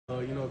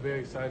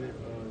Very excited.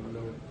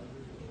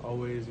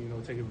 Always,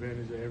 take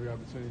advantage of every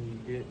opportunity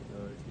you get.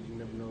 'Cause you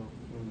never know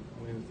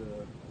when's the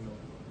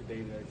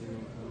day that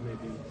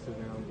maybe sit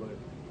down. But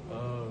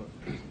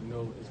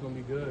it's gonna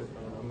be good.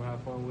 I'm gonna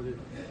have fun with it.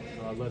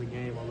 I love the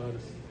game. I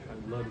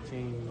love the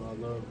team. I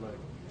love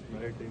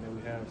everything that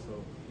we have.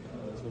 So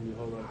it's gonna be a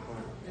whole lot of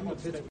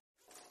fun.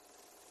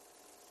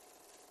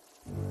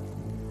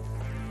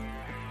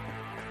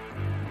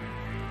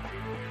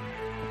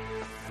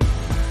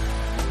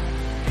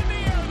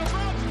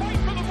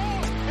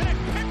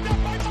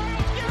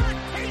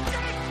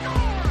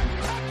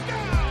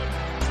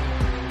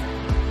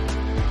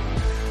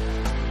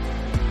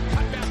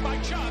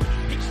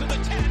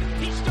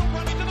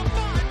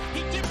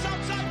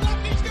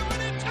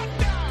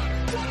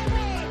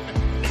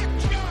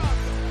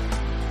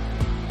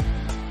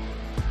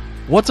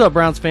 What's up,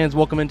 Browns fans?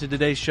 Welcome into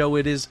today's show.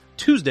 It is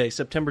Tuesday,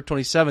 September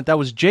 27th. That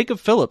was Jacob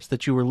Phillips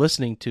that you were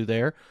listening to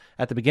there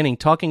at the beginning,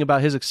 talking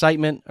about his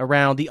excitement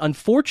around the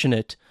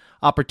unfortunate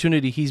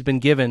opportunity he's been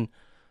given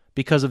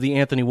because of the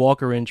Anthony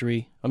Walker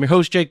injury. I'm your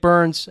host, Jake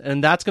Burns,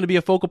 and that's going to be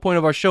a focal point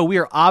of our show. We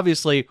are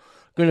obviously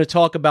going to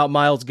talk about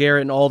Myles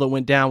Garrett and all that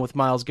went down with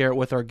Myles Garrett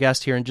with our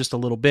guest here in just a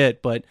little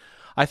bit, but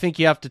I think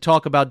you have to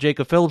talk about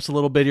Jacob Phillips a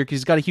little bit here because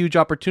he's got a huge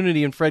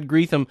opportunity, and Fred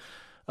Greetham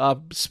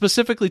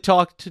specifically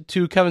talked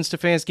to Kevin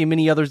Stefanski and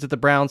many others at the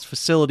Browns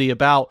facility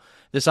about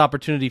this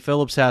opportunity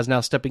Phillips has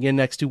now stepping in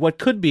next to what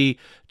could be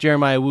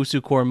Jeremiah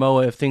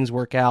Owusu-Koramoah if things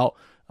work out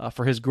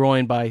for his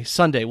groin by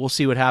Sunday. We'll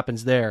see what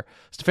happens there.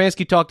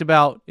 Stefanski talked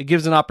about, it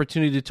gives an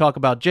opportunity to talk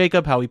about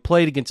Jacob, how he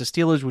played against the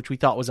Steelers, which we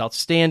thought was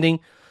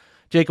outstanding.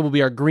 Jacob will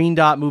be our green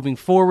dot moving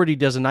forward. He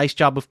does a nice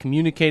job of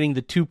communicating.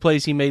 The two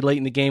plays he made late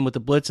in the game with the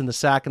blitz and the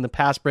sack and the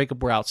pass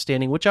breakup were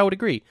outstanding, which I would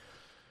agree.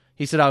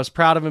 He said, I was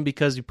proud of him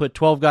because he put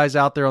 12 guys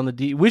out there on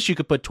the wish you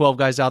could put 12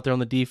 guys out there on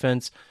the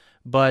defense,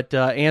 but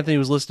Anthony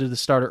was listed as the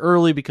starter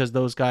early because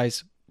those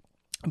guys,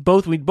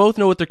 we both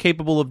know what they're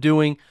capable of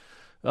doing,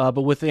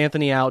 but with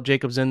Anthony out,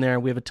 Jacob's in there,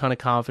 and we have a ton of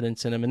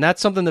confidence in him. And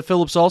that's something that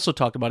Phillips also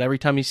talked about. Every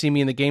time you see me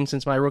in the game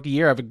since my rookie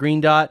year, I have a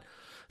green dot.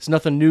 It's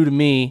nothing new to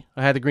me.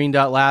 I had the green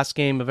dot last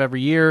game of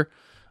every year,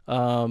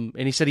 and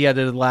he said he had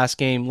it the last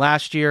game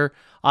last year.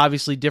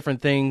 Obviously,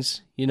 different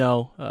things,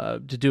 to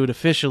do it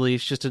officially.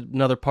 It's just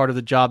another part of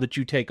the job that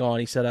you take on.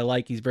 He said,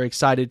 he's very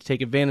excited to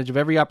take advantage of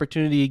every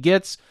opportunity he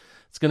gets.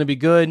 It's going to be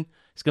good.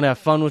 He's going to have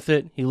fun with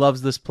it. He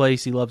loves this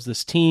place. He loves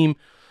this team.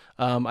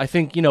 I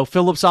think,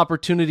 Phillips'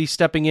 opportunity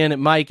stepping in at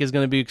Mike is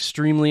going to be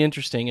extremely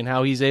interesting, and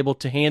how he's able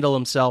to handle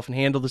himself and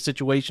handle the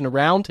situation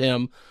around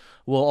him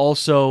will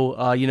also,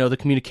 the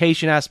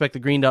communication aspect, the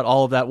green dot,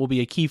 all of that will be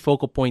a key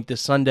focal point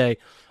this Sunday.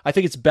 I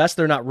think it's best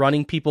they're not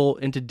running people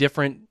into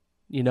different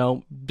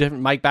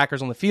Mike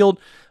backers on the field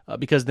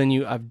because then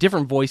you have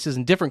different voices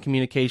and different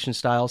communication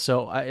styles.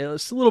 So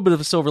it's a little bit of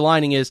a silver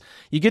lining is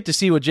you get to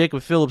see what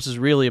Jacob Phillips is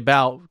really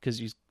about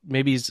because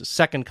maybe he's a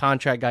second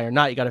contract guy or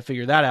not. You got to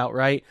figure that out,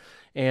 right?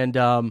 And,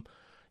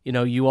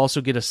 you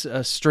also get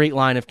a straight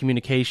line of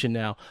communication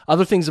now.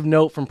 Other things of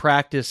note from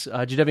practice,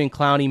 Jadeveon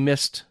Clowney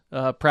missed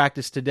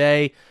practice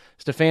today.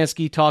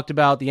 Stefanski talked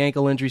about the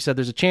ankle injury, said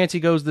there's a chance he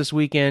goes this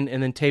weekend,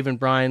 and then Taven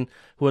Bryan,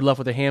 who had left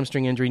with a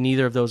hamstring injury,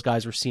 neither of those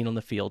guys were seen on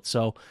the field.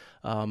 So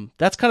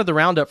that's kind of the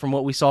roundup from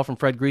what we saw from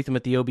Fred Greetham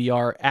at the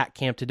OBR at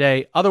camp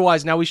today.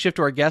 Otherwise, now we shift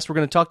to our guest. We're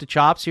going to talk to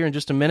Chopz here in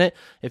just a minute.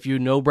 If you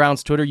know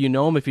Brown's Twitter, you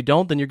know him. If you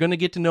don't, then you're going to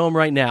get to know him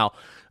right now.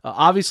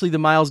 Obviously, the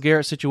Myles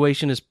Garrett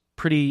situation is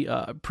pretty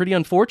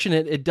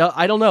unfortunate.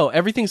 I don't know.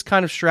 Everything's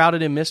kind of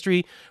shrouded in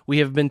mystery. We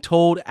have been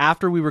told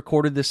after we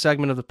recorded this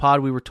segment of the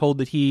pod, we were told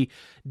that he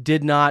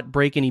did not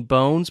break any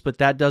bones, but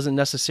that doesn't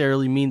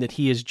necessarily mean that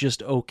he is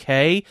just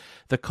okay.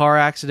 The car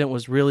accident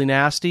was really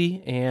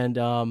nasty, and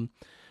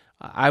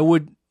I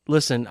would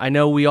listen. I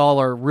know we all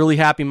are really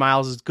happy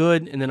Myles is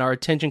good, and then our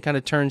attention kind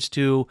of turns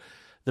to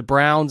the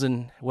Browns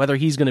and whether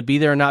he's going to be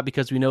there or not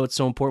because we know it's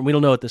so important. We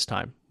don't know at this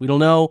time. We don't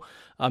know.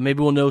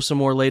 Maybe we'll know some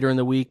more later in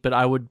the week, but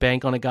I would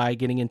bank on a guy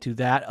getting into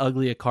that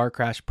ugly a car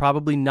crash,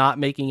 probably not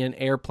making an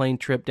airplane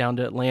trip down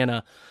to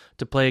Atlanta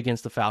to play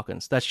against the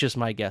Falcons. That's just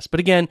my guess. But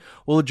again,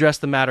 we'll address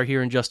the matter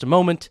here in just a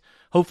moment.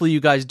 Hopefully you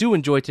guys do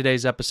enjoy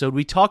today's episode.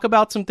 We talk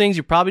about some things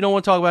you probably don't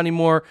want to talk about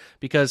anymore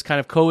because kind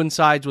of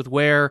coincides with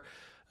where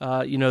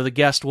the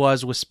guest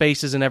was with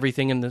spaces and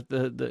everything and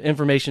the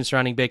information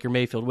surrounding Baker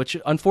Mayfield, which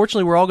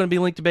unfortunately we're all going to be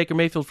linked to Baker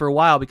Mayfield for a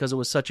while because it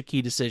was such a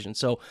key decision.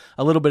 So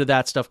a little bit of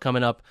that stuff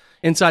coming up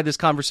inside this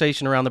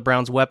conversation around the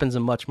Browns' weapons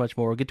and much, much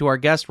more. We'll get to our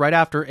guest right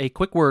after a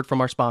quick word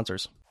from our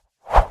sponsors.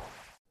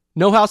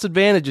 No House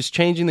Advantage is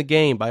changing the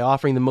game by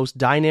offering the most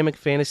dynamic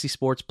fantasy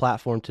sports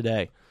platform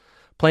today.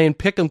 Playing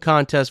pick'em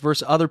contests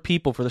versus other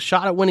people for the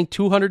shot at winning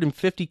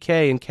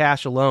 $250K in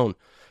cash alone.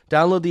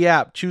 Download the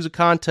app, choose a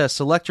contest,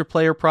 select your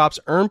player props,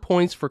 earn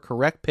points for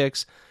correct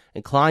picks,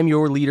 and climb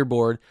your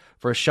leaderboard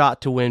for a shot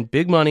to win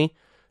big money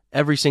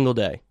every single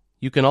day.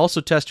 You can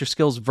also test your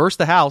skills versus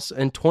the house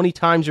and 20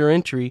 times your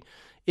entry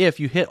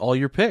if you hit all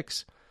your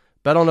picks.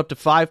 Bet on up to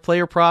 5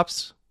 player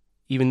props,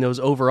 even those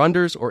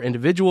over-unders or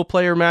individual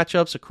player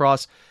matchups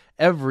across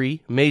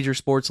every major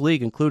sports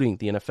league, including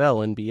the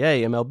NFL,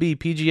 NBA, MLB,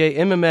 PGA,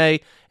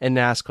 MMA, and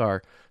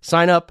NASCAR.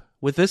 Sign up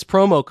with this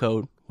promo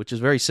code, which is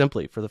very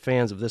simply for the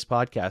fans of this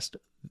podcast,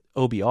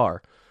 OBR.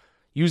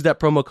 Use that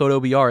promo code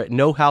OBR at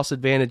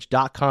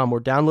nohouseadvantage.com or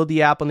download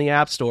the app on the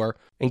App Store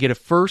and get a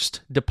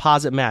first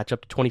deposit match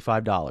up to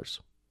 $25.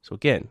 So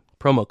again,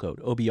 promo code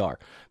OBR.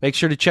 Make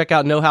sure to check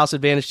out No House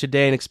Advantage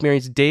today and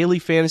experience daily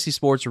fantasy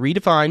sports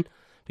redefined,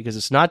 because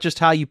it's not just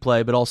how you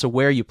play, but also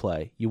where you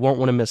play. You won't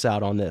want to miss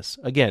out on this.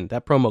 Again,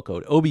 that promo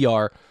code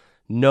OBR,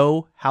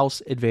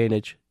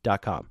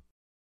 nohouseadvantage.com.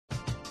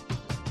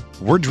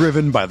 We're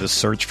driven by the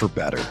search for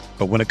better.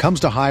 But when it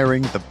comes to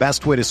hiring, the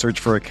best way to search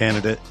for a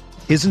candidate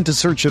isn't to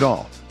search at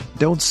all.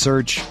 Don't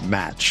search,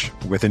 match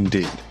with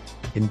Indeed.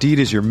 Indeed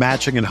is your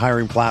matching and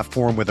hiring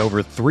platform with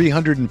over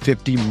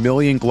 350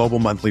 million global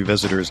monthly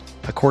visitors,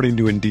 according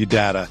to Indeed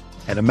data,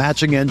 and a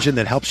matching engine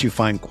that helps you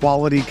find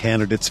quality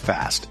candidates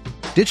fast.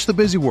 Ditch the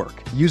busy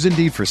work. Use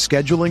Indeed for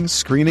scheduling,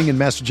 screening, and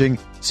messaging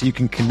so you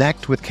can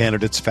connect with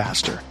candidates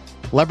faster.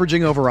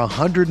 Leveraging over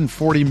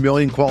 140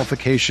 million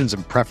qualifications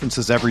and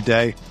preferences every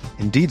day,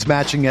 Indeed's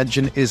matching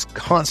engine is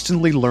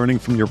constantly learning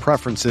from your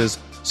preferences,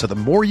 so the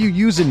more you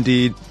use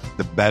Indeed,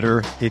 the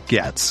better it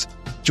gets.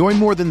 Join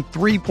more than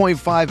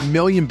 3.5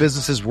 million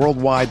businesses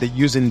worldwide that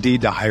use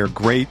Indeed to hire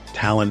great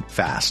talent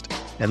fast.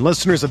 And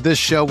listeners of this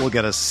show will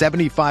get a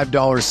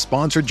 $75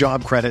 sponsored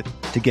job credit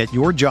to get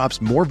your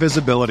jobs more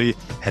visibility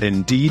at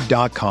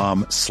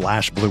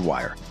Indeed.com/Blue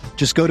Wire.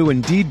 Just go to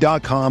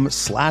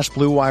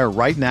Indeed.com/Blue Wire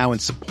right now and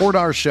support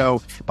our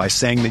show by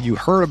saying that you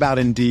heard about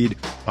Indeed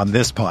on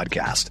this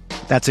podcast.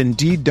 That's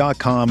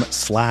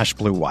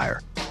Indeed.com/Blue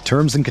Wire.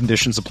 Terms and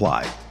conditions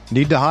apply.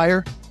 Need to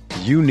hire?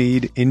 You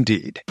need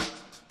Indeed.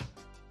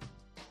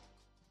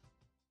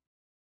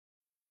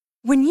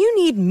 When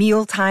you need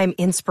mealtime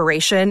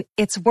inspiration,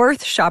 it's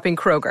worth shopping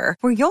Kroger,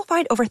 where you'll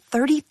find over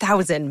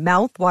 30,000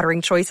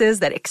 mouth-watering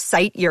choices that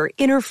excite your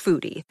inner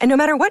foodie. And no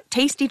matter what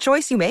tasty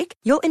choice you make,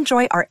 you'll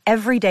enjoy our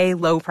everyday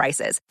low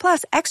prices,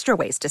 plus extra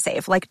ways to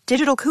save, like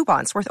digital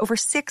coupons worth over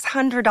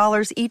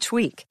 $600 each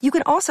week. You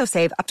can also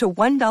save up to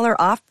 $1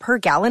 off per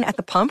gallon at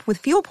the pump with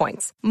fuel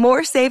points.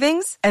 More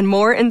savings and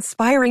more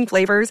inspiring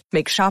flavors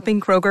make shopping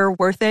Kroger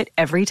worth it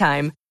every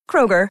time.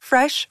 Kroger,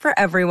 fresh for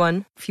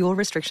everyone. Fuel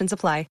restrictions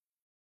apply.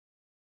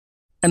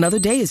 Another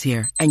day is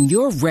here, and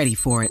you're ready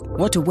for it.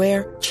 What to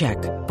wear? Check.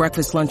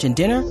 Breakfast, lunch, and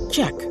dinner?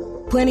 Check.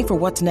 Planning for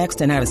what's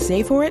next and how to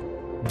save for it?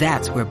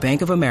 That's where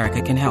Bank of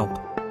America can help.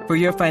 For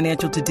your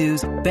financial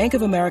to-dos, Bank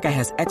of America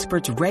has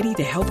experts ready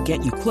to help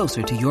get you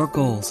closer to your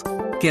goals.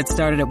 Get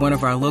started at one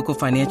of our local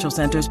financial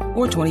centers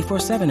or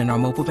 24/7 in our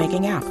mobile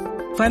banking app.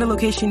 Find a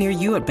location near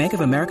you at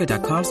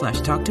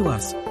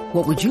bankofamerica.com/talktous.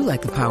 What would you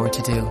like the power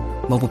to do?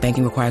 Mobile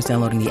banking requires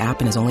downloading the app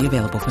and is only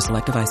available for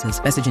select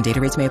devices. Message and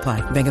data rates may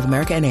apply. Bank of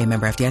America NA,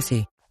 member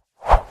FDIC.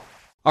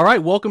 All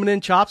right, welcoming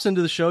in Chopz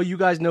into the show. You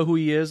guys know who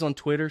he is on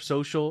Twitter,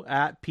 social,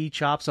 at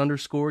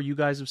 @pchops_. You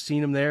guys have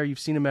seen him there. You've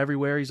seen him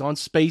everywhere. He's on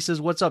Spaces.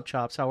 What's up,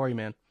 Chopz? How are you,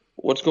 man?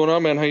 What's going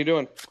on, man? How you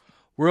doing?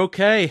 We're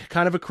okay.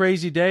 Kind of a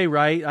crazy day,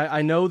 right?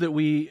 I know that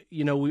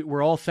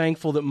we're all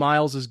thankful that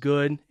Myles is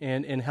good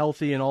and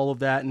healthy and all of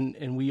that,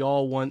 and we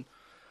all want,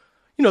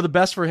 the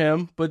best for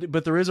him.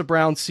 But there is a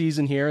Browns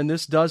season here, and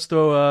this does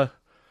throw a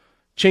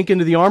chink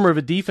into the armor of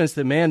a defense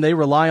that, man, they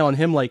rely on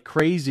him like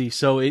crazy.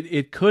 So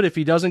it could, if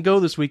he doesn't go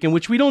this weekend,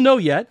 which we don't know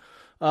yet,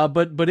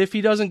 but if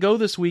he doesn't go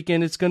this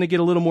weekend, it's going to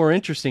get a little more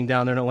interesting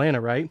down there in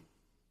Atlanta, right?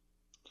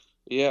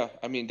 Yeah,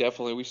 I mean,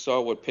 definitely. We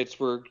saw what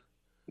Pittsburgh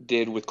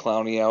did with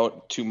Clowney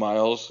out to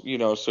Myles,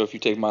 so if you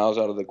take Myles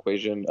out of the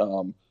equation,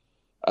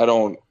 I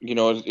don't,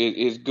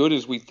 as good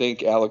as we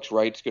think Alex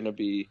Wright's going to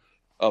be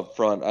up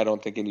front, I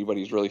don't think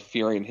anybody's really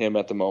fearing him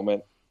at the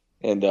moment.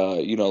 And,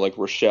 like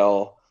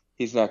Rochelle,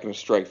 he's not going to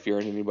strike fear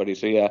in anybody.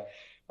 So, yeah,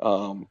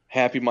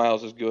 happy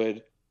Myles is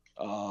good,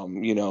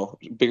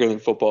 bigger than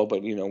football.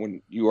 But,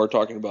 when you are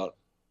talking about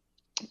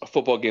a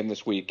football game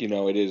this week,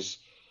 it is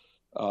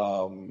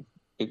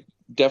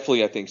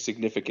definitely, I think,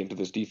 significant to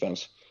this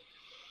defense.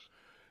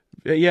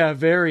 Yeah,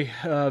 very,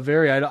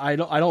 very. I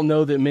don't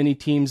know that many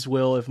teams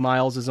will if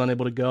Myles is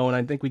unable to go, and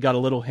I think we got a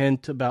little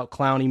hint about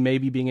Clowney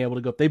maybe being able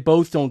to go. If they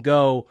both don't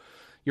go,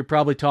 you're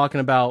probably talking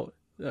about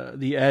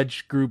the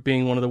edge group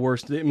being one of the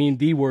worst.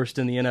 The worst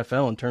in the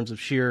NFL in terms of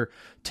sheer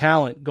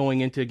talent going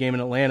into a game in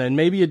Atlanta. And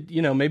maybe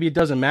it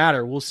doesn't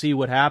matter. We'll see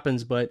what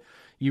happens, but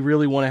you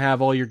really want to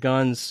have all your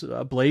guns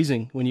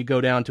blazing when you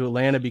go down to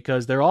Atlanta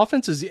because their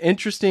offense is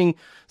interesting.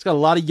 It's got a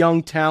lot of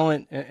young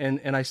talent,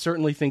 and I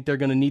certainly think they're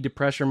going to need to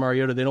pressure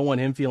Mariota. They don't want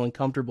him feeling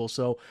comfortable.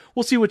 So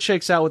we'll see what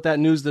shakes out with that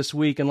news this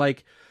week. And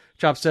like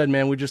Chop said,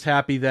 man, we're just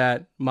happy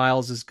that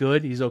Myles is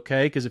good. He's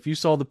okay, because if you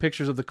saw the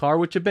pictures of the car,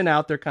 which have been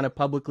out there kind of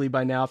publicly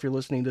by now, if you're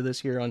listening to this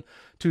here on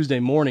Tuesday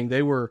morning,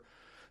 they were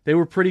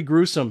pretty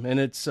gruesome,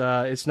 and it's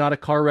not a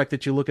car wreck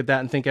that you look at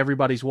that and think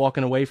everybody's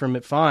walking away from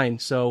it fine.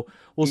 So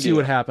we'll see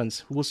what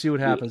happens.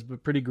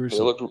 But pretty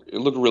gruesome. It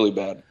looked really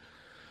bad.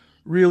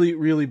 Really,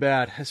 really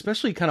bad.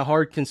 Especially kind of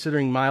hard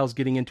considering Myles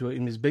getting into it,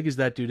 and as big as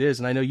that dude is,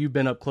 and I know you've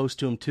been up close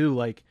to him too.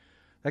 Like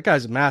That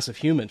guy's a massive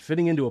human.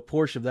 Fitting into a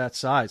Porsche of that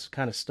size is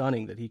kind of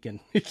stunning that he can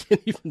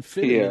even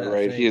fit into that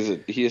right.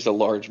 thing. He is a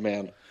large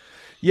man.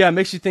 Yeah, it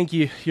makes you think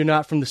you're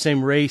not from the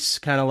same race,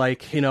 kind of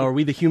like, are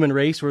we the human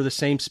race? We're the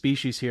same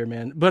species here,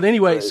 man. But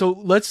anyway, right. So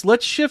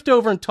let's shift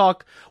over and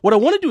talk. What I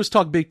want to do is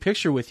talk big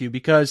picture with you,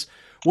 because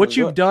what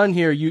you've done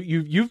here,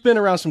 you've been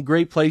around some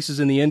great places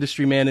in the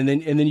industry, man, and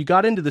then you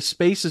got into the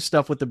spaces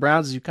stuff with the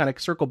Browns as you kind of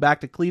circle back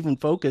to Cleveland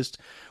focused.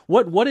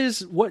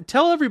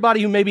 Tell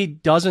everybody who maybe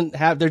doesn't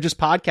have, they're just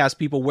podcast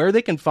people, where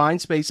they can find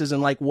spaces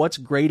and like what's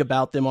great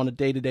about them on a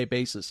day-to-day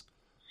basis.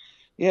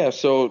 Yeah,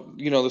 so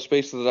the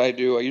spaces that I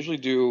do, I usually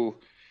do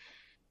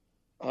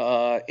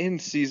in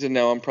season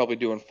now. I'm probably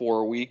doing 4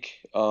 a week.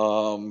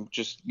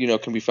 Just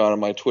can be found on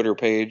my Twitter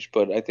page,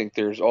 but I think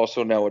there's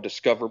also now a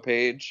Discover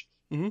page.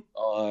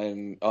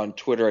 Mm-hmm. On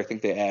Twitter. I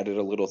think they added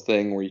a little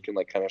thing where you can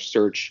like kind of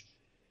search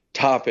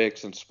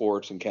topics and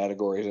sports and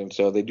categories, and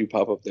so they do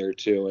pop up there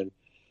too. And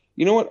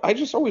you know what? I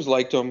just always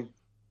liked them,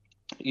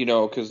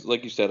 because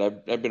like you said,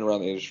 I've been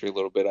around the industry a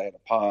little bit. I had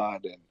a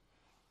pod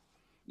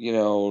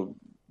and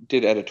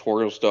did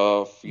editorial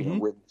stuff,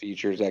 written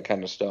features, that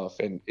kind of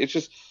stuff, and it's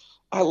just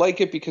I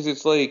like it because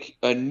it's like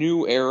a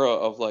new era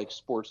of like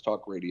sports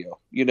talk radio.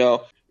 Yeah,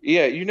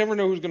 you never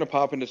know who's going to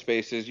pop into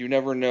spaces. You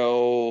never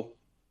know.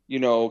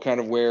 Kind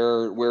of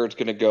where it's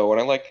going to go.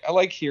 And I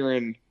like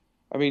hearing,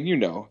 I mean, you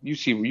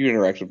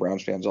interact with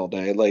Browns fans all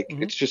day. Like,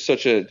 It's just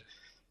such a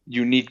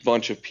unique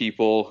bunch of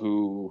people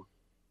who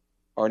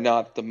are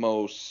not the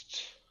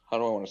most, how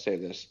do I want to say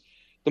this?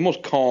 The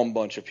most calm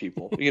bunch of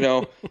people,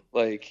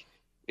 like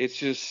it's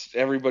just,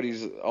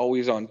 everybody's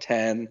always on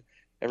 10.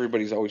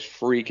 Everybody's always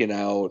freaking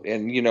out.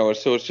 And,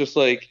 so it's just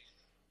like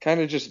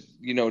kind of just,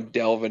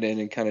 delving in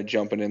and kind of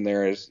jumping in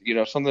there is,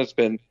 something that's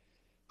been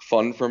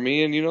fun for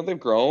me. And they've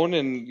grown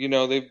and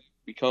they've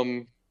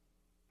become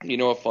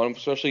a fun,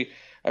 especially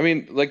I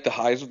mean like the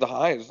highs of the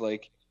highs,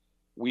 like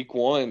week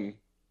 1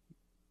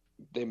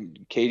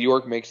 Cade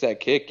York makes that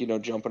kick,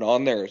 jumping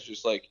on there. It's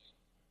just like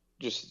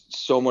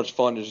just so much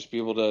fun to just be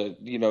able to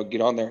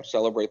get on there and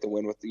celebrate the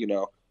win with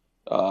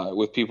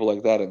with people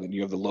like that. And then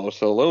you have the lowest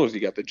of the lows,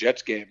 you got the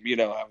Jets game,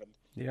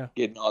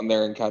 getting on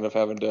there and kind of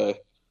having to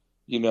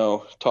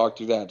talk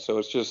through that. So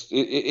it's just,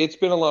 it's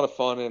been a lot of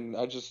fun, and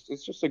it's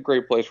just a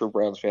great place for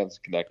Browns fans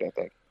to connect, I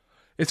think.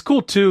 It's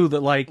cool too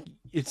that like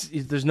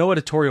there's no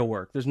editorial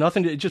work. There's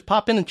nothing to just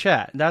pop in and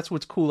chat. That's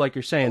what's cool. Like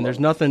you're saying, there's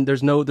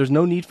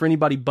no need for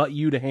anybody but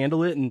you to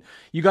handle it. And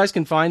you guys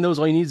can find those.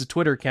 All you need is a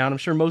Twitter account. I'm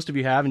sure most of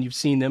you have, and you've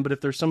seen them. But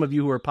if there's some of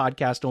you who are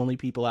podcast only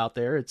people out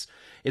there,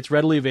 it's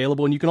readily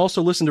available. And you can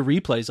also listen to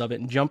replays of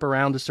it and jump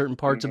around to certain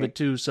parts of it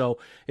too. So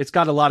it's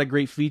got a lot of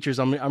great features.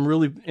 I'm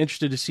really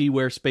interested to see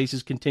where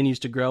Spaces continues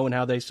to grow and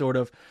how they sort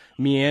of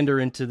meander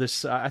into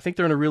this. I think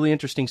they're in a really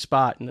interesting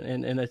spot,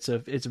 and it's a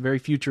very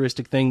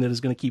futuristic thing that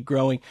is going to keep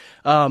growing.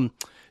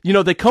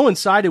 They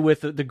coincided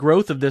with the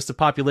growth of this, the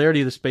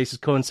popularity of the Spaces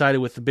coincided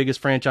with the biggest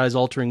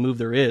franchise-altering move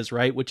there is,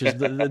 right? Which is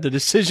the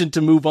decision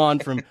to move on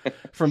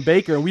from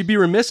Baker. And we'd be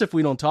remiss if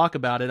we don't talk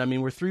about it. I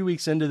mean, we're 3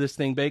 weeks into this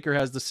thing. Baker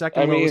has the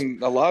second lowest.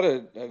 A lot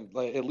of,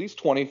 at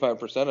least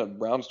 25% of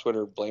Browns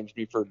Twitter blames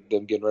me for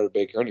them getting rid of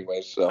Baker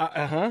anyway. So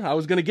I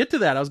was going to get to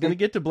that. I was going to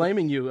get to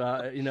blaming you,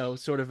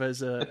 sort of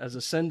as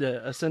a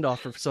send-off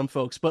for some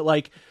folks. But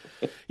like,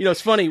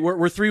 it's funny.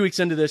 We're 3 weeks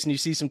into this, and you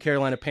see some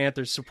Carolina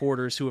Panthers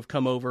supporters who have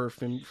come over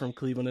from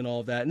Cleveland and all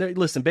of that. And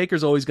listen,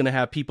 Baker's always going to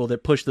have people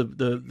that push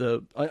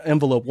the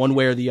envelope one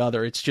way or the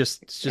other. It's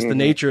just the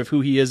nature of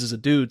who he is as a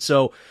dude.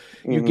 So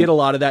you get a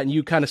lot of that, and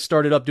you kind of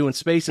started up doing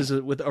Spaces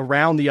with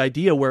around the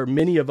idea where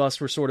many of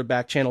us were sort of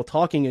back channel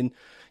talking, and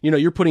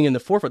you're putting in the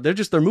forefront.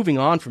 They're moving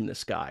on from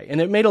this guy, and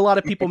it made a lot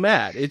of people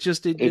mad. It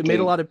made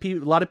a lot of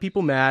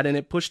people mad, and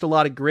it pushed a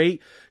lot of great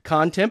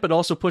content, but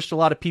also pushed a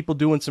lot of people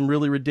doing some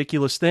really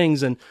ridiculous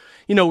things. And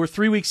we're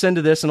 3 weeks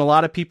into this, and a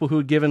lot of people who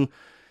had given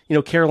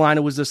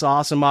Carolina was this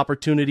awesome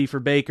opportunity for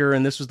Baker,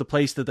 and this was the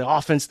place that the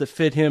offense that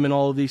fit him and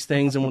all of these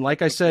things. And when,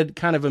 like I said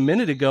kind of a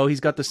minute ago,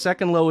 he's got the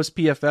second lowest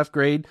PFF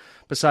grade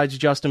besides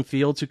Justin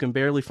Fields, who can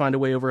barely find a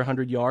way over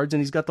 100 yards, and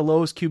he's got the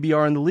lowest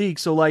QBR in the league.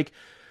 So like,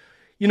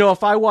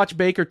 if I watch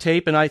Baker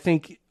tape, and I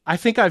think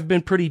I've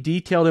been pretty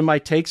detailed in my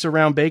takes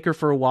around Baker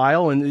for a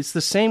while, and it's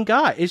the same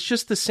guy. It's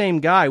just the same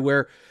guy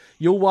where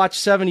you'll watch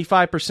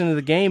 75% of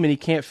the game and he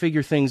can't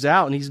figure things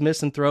out, and he's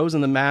missing throws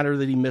in the manner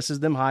that he misses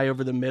them, high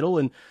over the middle,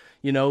 and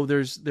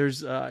there's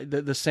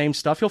the same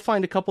stuff. He'll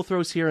find a couple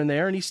throws here and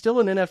there, and he's still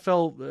an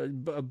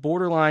NFL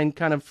borderline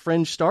kind of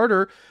fringe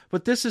starter,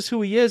 but this is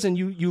who he is. And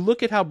you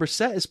look at how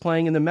Brissett is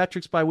playing and the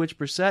metrics by which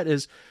Brissett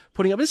is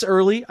putting up. It's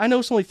early. I know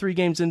it's only 3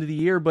 games into the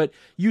year, but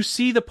you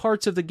see the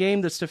parts of the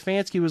game that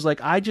Stefanski was like,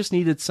 I just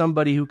needed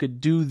somebody who could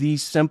do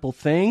these simple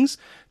things.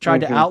 Tried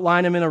to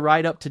outline him in a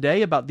write-up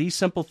today about these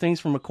simple things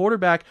from a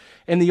quarterback,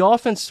 and the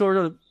offense sort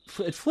of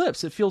it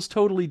flips. It feels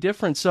totally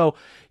different. So,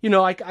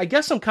 I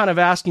guess I'm kind of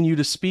asking you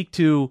to speak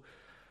to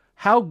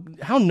how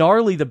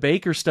gnarly the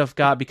Baker stuff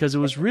got, because it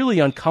was really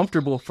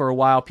uncomfortable for a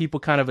while, people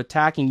kind of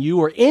attacking you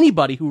or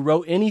anybody who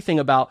wrote anything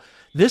about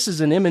this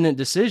is an imminent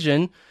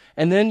decision.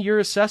 and then your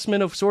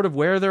assessment of sort of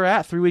where they're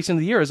at 3 weeks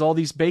into the year as all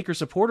these Baker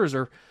supporters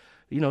are,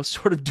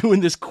 sort of doing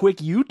this quick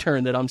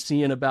U-turn that I'm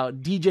seeing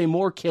about DJ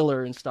Moore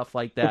killer and stuff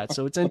like that.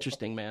 So it's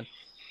interesting, man.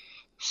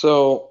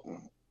 So,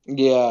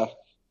 yeah,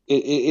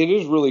 it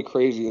is really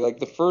crazy. Like,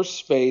 the first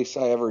space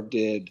I ever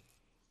did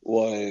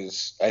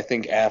was, I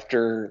think,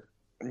 after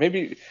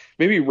maybe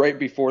right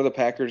before the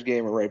Packers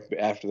game or right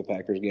after the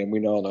Packers game.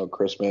 We all know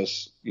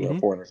Christmas,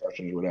 4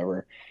 interceptions,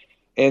 whatever.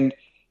 And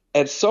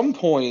at some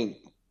point,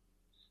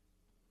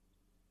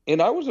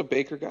 and I was a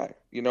Baker guy.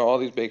 All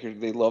these Bakers,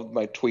 they loved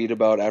my tweet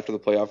about after the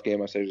playoff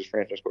game. I said he was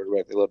franchise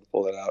quarterback. They loved to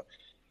pull that out.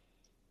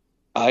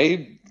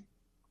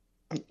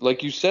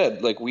 Like you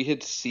said, like we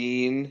had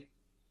seen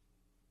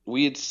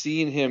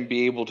him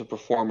be able to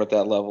perform at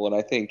that level, and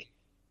I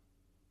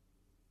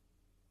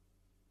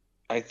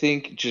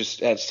think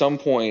just at some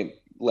point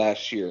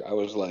last year, I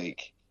was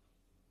like,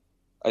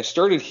 I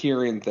started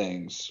hearing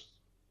things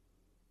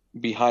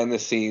behind the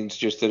scenes,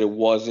 just that it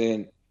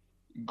wasn't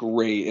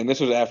great. And this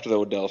was after the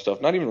Odell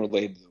stuff, not even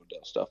related to the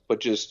Odell stuff, but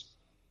just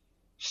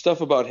stuff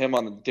about him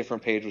on a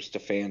different page with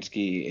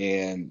Stefanski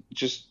and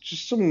just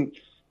some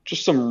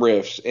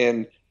riffs.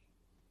 And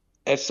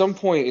at some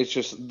point, it's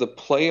just the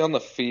play on the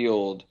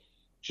field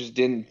just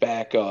didn't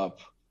back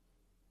up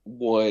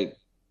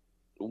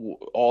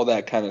all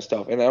that kind of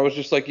stuff. And I was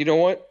just like, you know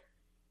what?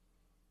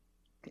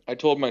 I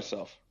told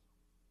myself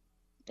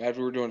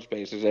after we were doing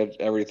spaces,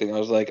 everything, I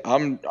was like,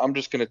 I'm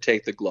just going to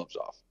take the gloves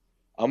off.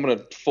 I'm going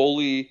to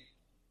fully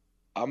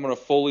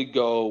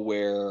go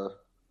where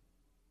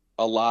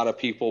a lot of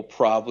people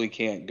probably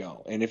can't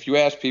go. And if you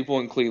ask people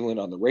in Cleveland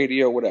on the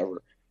radio,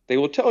 whatever, they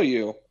will tell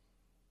you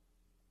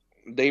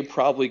they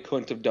probably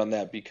couldn't have done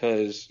that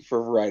because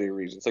for a variety of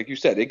reasons. Like you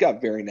said, it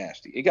got very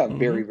nasty. It got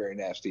very, very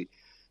nasty.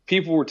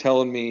 People were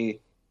telling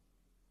me,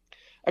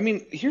 I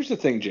mean, here's the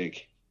thing,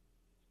 Jake.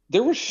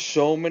 There were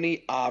so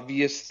many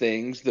obvious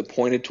things that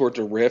pointed towards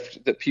a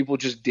rift that people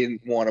just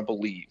didn't want to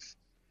believe.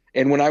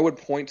 And when I would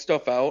point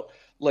stuff out,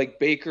 like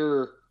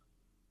Baker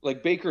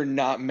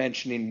not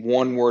mentioning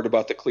one word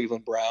about the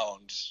Cleveland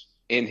Browns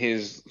in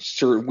his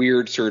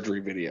weird surgery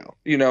video,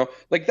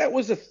 like that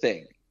was a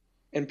thing.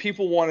 And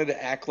people wanted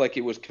to act like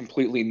it was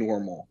completely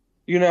normal,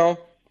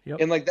 Yep.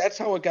 And like that's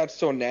how it got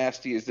so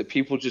nasty, is that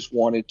people just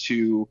wanted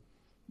to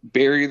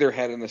bury their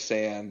head in the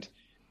sand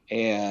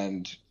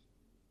and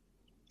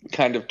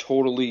kind of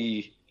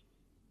totally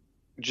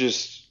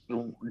just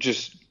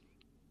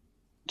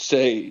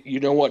say, you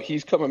know what,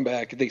 he's coming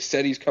back. They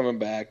said he's coming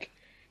back,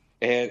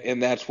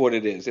 and that's what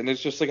it is. And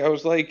it's just like I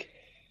was like,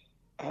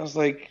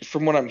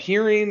 from what I'm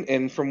hearing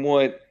and from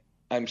what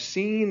I'm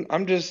seeing,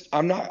 I'm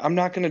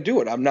not gonna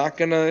do it. I'm not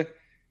gonna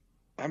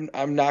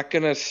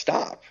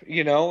stop,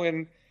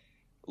 And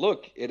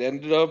look, it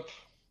ended up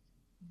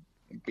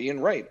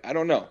being right. I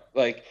don't know.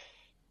 Like,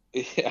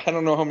 I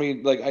don't know how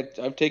many, like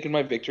I've taken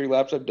my victory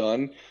laps. I've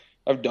done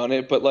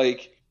it, but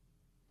like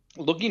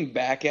looking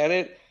back at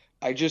it,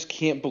 I just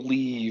can't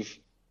believe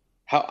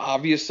how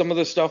obvious some of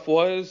the stuff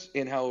was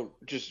and how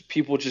just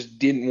people just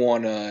didn't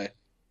want to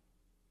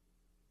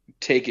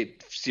take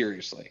it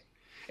seriously.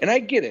 And I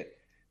get it.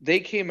 They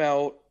came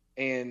out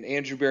and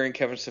Andrew Berry and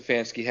Kevin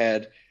Stefanski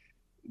had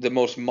the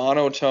most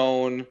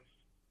monotone,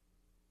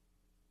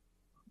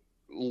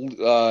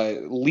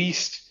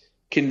 least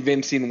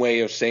convincing way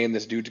of saying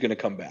this dude's going to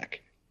come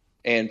back.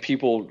 And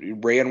people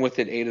ran with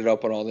it, ate it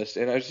up and all this.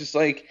 And I was just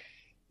like,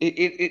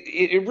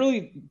 it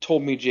really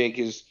told me, Jake,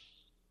 is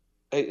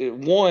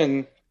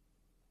one,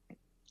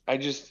 I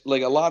just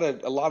like a lot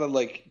of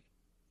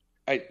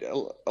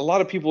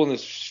people in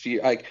this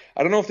sphere. Like,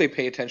 I don't know if they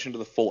pay attention to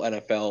the full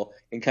NFL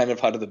and kind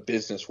of how the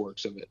business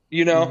works of it,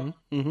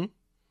 Mm-hmm.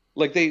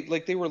 Like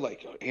they were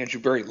like, oh,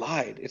 Andrew Berry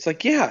lied. It's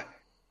like, yeah,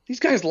 these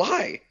guys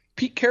lie.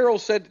 Pete Carroll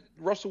said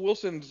Russell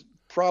Wilson's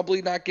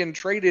probably not getting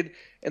traded,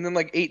 and then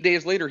like 8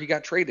 days later he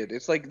got traded.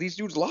 It's like these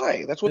dudes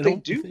lie. That's what they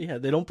do. Yeah,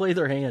 they don't play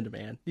their hand,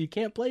 man. You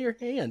can't play your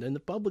hand in the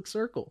public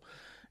circle.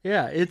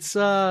 Yeah, it's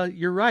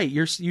you're right.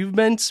 We've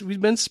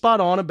been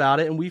spot on about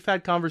it, and we've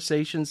had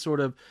conversations sort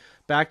of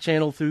back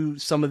channel through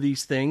some of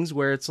these things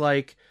where it's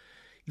like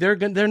they're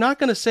not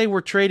going to say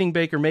we're trading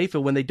Baker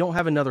Mayfield when they don't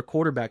have another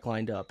quarterback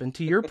lined up. And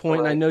to your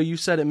point, and I know you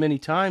said it many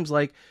times,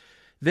 like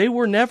they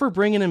were never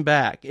bringing him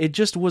back. It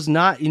just was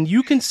not. And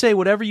you can say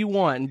whatever you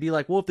want and be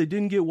like, well, if they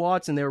didn't get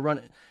Watson, they were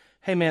running.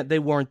 Hey, man, they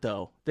weren't,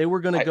 though. They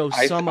were going to go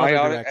some other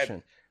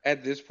direction.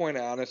 At this point,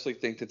 I honestly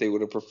think that they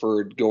would have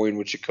preferred going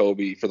with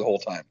Jacoby for the whole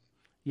time.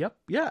 Yep.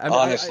 Yeah.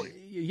 Honestly.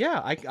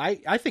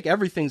 I think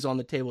everything's on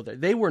the table there.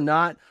 They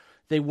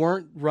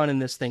weren't running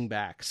this thing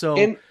back. So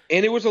and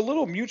it was a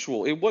little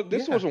mutual.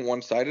 This wasn't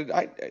one-sided.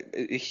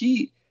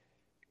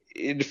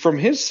 From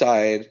his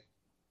side,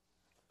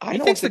 he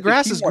thinks the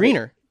grass is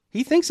greener.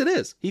 He thinks it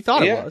is. He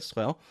thought it was.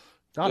 Well,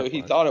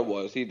 he thought it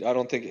was.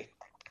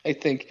 I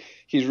think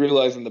he's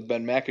realizing that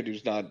Ben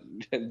McAdoo's not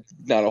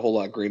a whole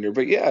lot greener.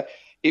 But yeah,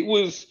 it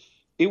was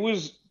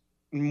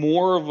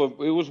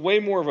way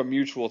more of a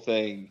mutual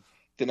thing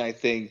than I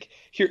think.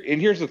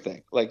 Here's the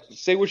thing. Like,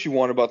 say what you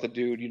want about the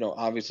dude,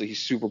 obviously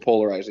he's super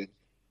polarizing.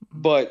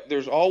 But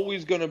there's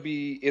always going to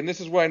be, and this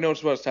is what I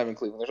noticed about his time in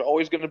Cleveland, there's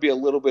always going to be a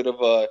little bit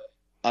of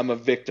I'm a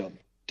victim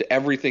to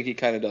everything he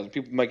kind of does.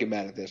 People might get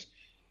mad at this.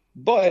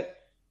 But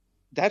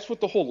that's what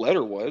the whole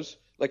letter was.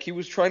 Like, he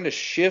was trying to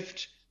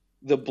shift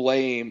the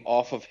blame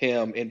off of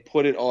him and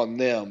put it on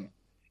them,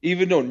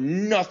 even though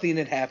nothing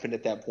had happened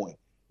at that point.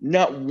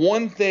 Not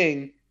one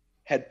thing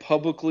had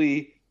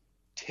publicly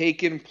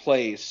taken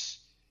place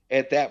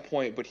at that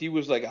point, but he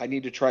was like, I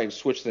need to try and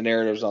switch the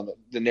narratives on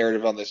the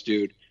narrative on this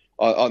dude,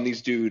 on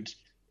these dudes.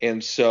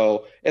 And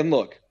so, and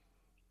look,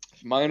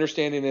 my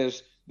understanding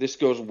is this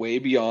goes way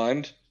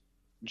beyond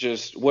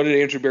just, what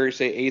did Andrew Berry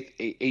say,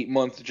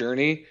 eight-month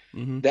journey?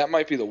 Mm-hmm. That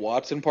might be the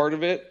Watson part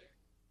of it.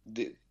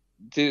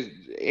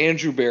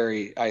 Andrew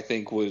Berry, I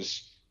think,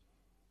 was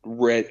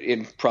read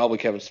in probably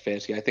Kevin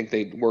Stefanski. I think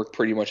they worked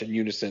pretty much in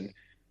unison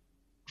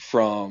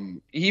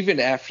from even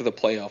after the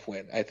playoff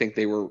win. I think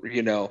they were,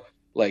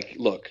 like,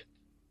 look,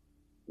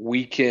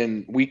 we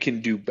can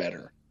do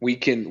better. We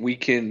can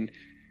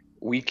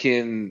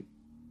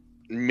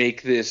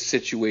make this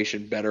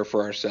situation better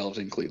for ourselves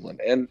in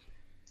Cleveland. And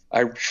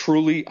I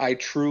truly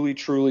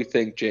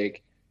think,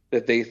 Jake,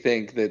 that they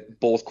think that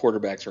both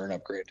quarterbacks are an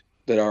upgrade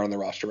that are on the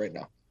roster right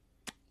now.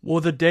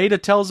 Well, the data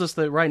tells us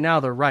that right now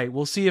they're right.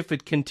 We'll see if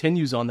it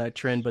continues on that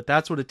trend, but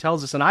that's what it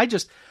tells us. And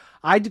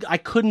I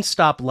couldn't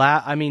stop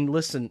I mean,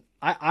 listen,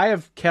 I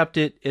have kept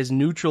it as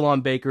neutral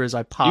on Baker as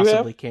I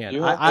possibly can.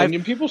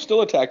 And people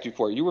still attacked you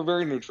for it. You were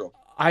very neutral.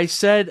 I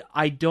said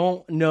I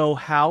don't know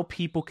how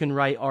people can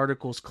write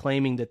articles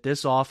claiming that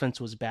this offense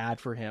was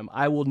bad for him.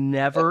 I will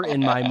never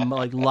in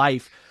my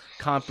life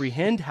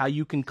comprehend how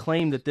you can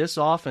claim that this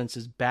offense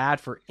is bad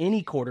for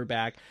any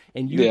quarterback,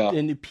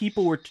 and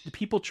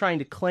people trying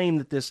to claim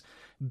that this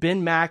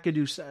Ben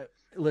McAdoo.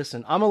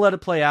 Listen, I'm gonna let it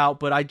play out,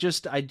 but I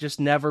just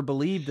never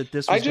believed that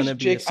this was going to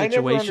be a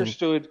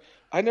situation.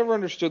 I never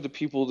understood the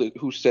people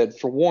who said,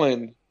 for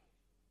one,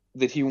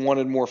 that he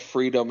wanted more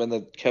freedom and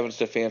that Kevin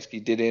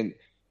Stefanski didn't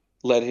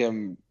let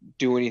him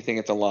do anything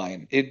at the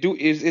line.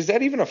 Is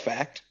that even a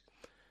fact?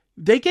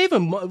 They gave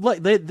him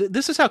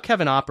this is how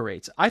Kevin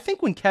operates. I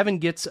think when Kevin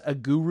gets a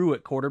guru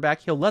at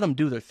quarterback, he'll let them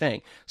do their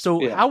thing.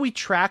 So how we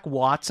track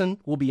Watson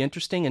will be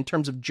interesting in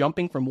terms of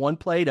jumping from one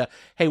play to,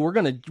 hey, we're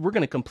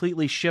gonna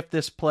completely shift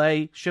this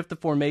play, shift the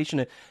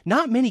formation.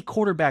 Not many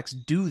quarterbacks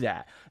do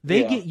that.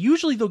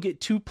 Usually they'll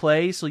get two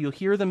plays, so you'll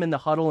hear them in the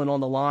huddle and on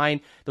the line.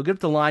 They'll get up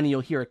the line and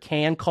you'll hear a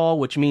can call,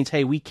 which means,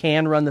 hey, we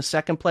can run the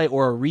second play,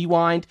 or a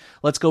rewind.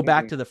 Let's go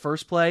back to the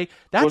first play.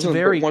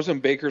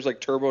 Wasn't Baker's like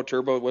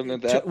turbo? Wasn't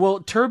it that? Well,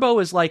 turbo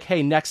is like,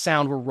 hey, next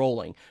sound, we're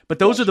rolling. But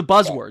those are the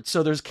buzzwords.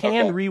 So there's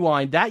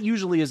rewind. That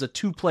usually is a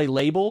two-play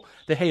label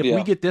that, hey, if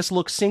we get this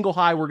look single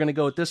high, we're going to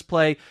go with this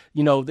play.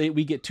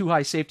 We get two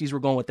high safeties, we're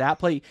going with that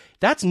play.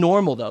 That's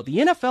normal, though. The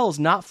NFL is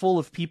not full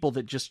of people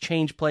that just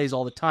change plays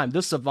all the time.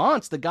 The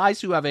savants, the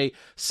guys who have a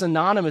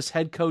synonymous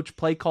head coach,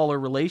 play caller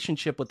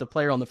relationship with the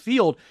player on the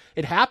field,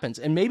 it happens.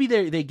 And maybe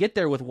they get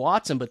there with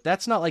Watson, but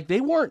that's not like they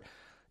weren't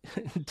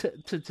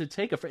to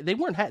take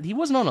he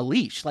wasn't on a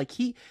leash. Like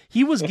he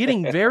was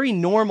getting very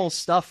normal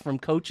stuff from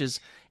coaches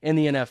in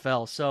the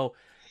NFL. So,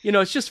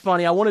 it's just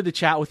funny. I wanted to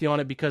chat with you on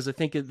it because I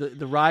think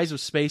the rise of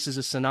spaces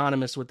is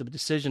synonymous with the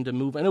decision to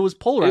move. And it was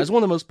polarized. It was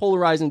one of the most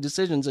polarizing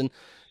decisions in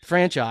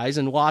franchise,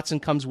 and Watson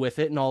comes with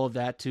it and all of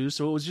that too.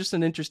 So it was just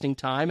an interesting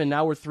time. And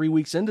now we're 3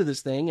 weeks into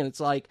this thing, and it's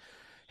like,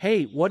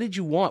 hey, what did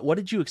you want? What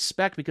did you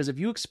expect? Because if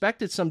you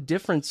expected some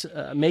difference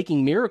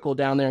making miracle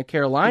down there in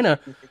Carolina,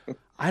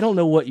 I don't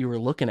know what you were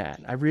looking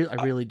at. I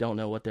really don't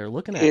know what they're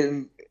looking at.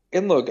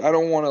 And look, I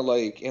don't want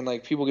to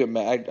people get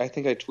mad. I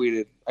think I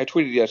tweeted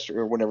yesterday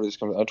or whenever this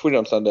comes. I tweeted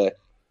on Sunday.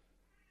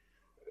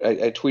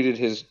 I tweeted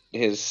his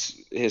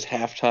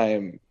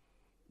halftime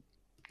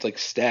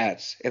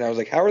stats, and I was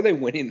like, how are they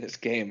winning this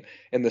game?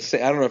 And I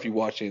don't know if you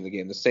watched any of the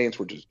game. The Saints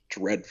were just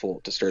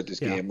dreadful to start this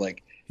game.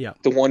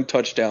 The one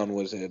touchdown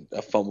was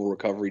a fumble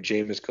recovery.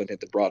 Jameis couldn't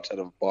hit the broadside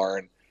of a bar,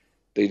 and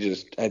they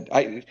just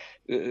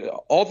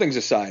all things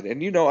aside,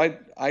 and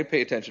I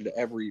pay attention to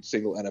every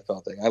single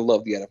NFL thing. I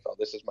love the NFL.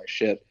 This is my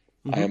shit.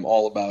 Mm-hmm. I am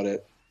all about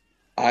it.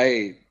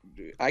 I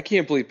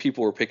can't believe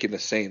people were picking the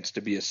Saints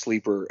to be a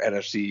sleeper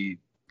NFC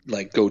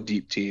go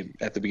deep team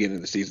at the beginning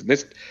of the season.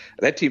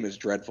 That team is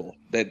dreadful.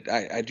 That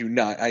I do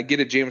not. I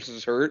get it. Jameis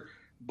is hurt,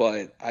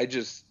 but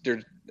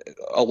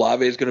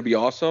Olave is going to be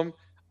awesome.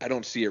 I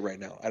don't see it right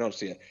now. I don't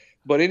see it.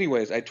 But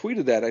anyways, I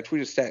tweeted that.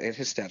 And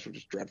his stats were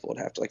just dreadful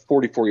at half,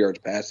 44 yards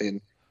passing,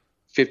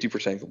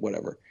 50%,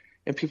 whatever.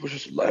 And people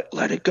just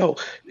let it go.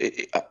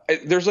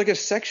 There's a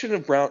section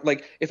of Brown.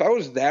 If I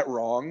was that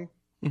wrong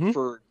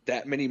for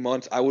that many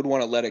months, I would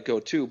want to let it go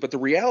too. But the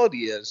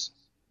reality is,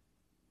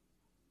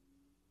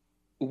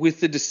 with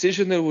the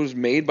decision that was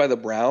made by the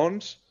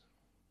Browns,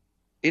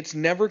 it's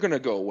never going to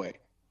go away.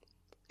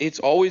 It's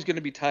always going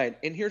to be tied.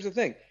 And here's the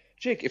thing,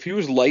 Jake, if he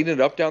was lighting it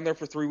up down there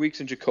for 3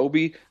 weeks and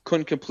Jacoby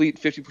couldn't complete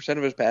 50%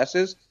 of his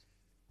passes,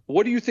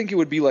 what do you think it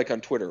would be like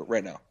on Twitter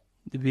right now?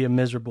 It'd be a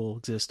miserable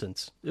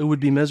existence. It would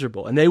be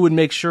miserable, and they would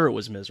make sure it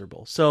was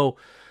miserable. So,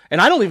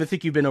 And I don't even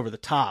think you've been over the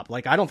top.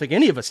 Like, I don't think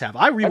any of us have.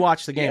 I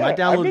rewatched the game. I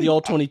downloaded the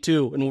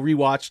All-22 and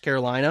rewatched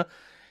Carolina.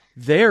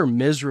 They're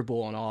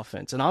miserable on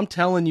offense. And I'm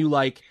telling you,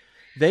 like,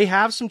 they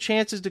have some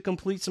chances to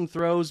complete some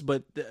throws,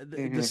 but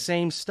the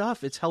same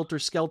stuff. It's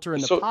helter-skelter in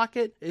the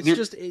pocket. It's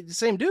just the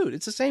same dude.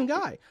 It's the same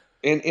guy.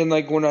 And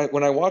like, when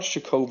I watch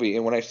Jacoby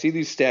and when I see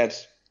these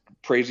stats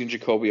praising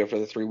Jacoby after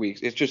the 3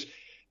 weeks, it's just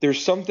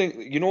there's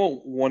something. You know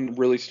what one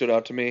really stood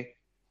out to me?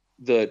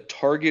 The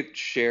target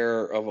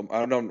share of them.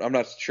 I'm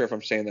not sure if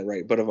I'm saying that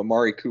right, but of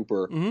Amari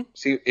Cooper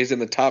is in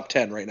the top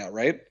 10 right now,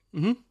 right?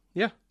 Mm-hmm.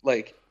 Yeah.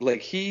 Like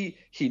he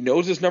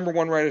knows his number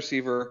one wide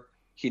receiver.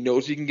 He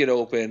knows he can get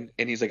open,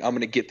 and he's like, I'm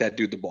going to get that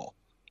dude the ball.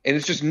 And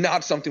it's just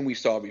not something we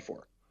saw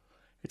before.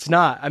 It's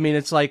not. I mean,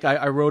 it's like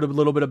I wrote a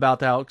little bit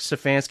about how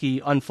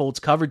Stefanski unfolds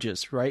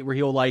coverages, right? Where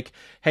he'll like,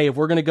 hey, if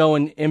we're going to go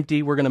and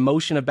empty, we're going to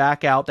motion a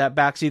back out. That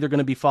back's either going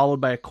to be followed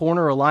by a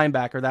corner or a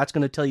linebacker. That's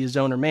going to tell you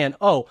zone or man.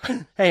 Oh,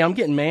 hey, I'm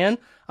getting man.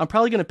 I'm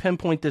probably going to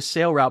pinpoint this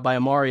sail route by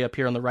Amari up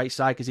here on the right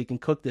side because he can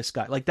cook this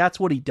guy. Like, that's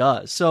what he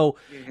does. So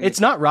it's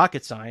not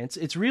rocket science.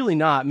 It's really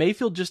not.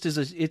 Mayfield just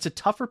it's a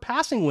tougher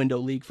passing window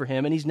league for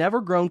him, and he's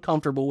never grown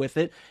comfortable with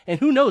it. And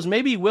who knows,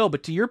 maybe he will.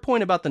 But to your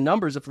point about the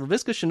numbers, if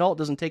Laviska Shenault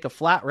doesn't take a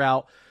flat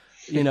route,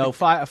 a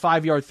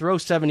 5-yard throw,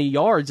 70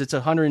 yards, it's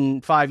a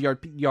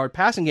 105-yard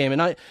passing game.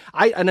 And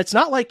and it's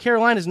not like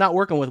Carolina's not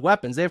working with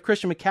weapons. They have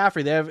Christian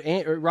McCaffrey. They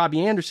have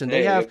Robbie Anderson.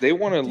 If they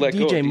want to let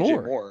go of DJ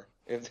Moore.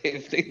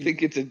 If they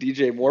think it's a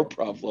DJ Moore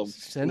problem,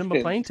 send him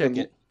a plane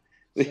ticket.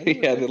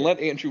 Then let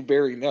Andrew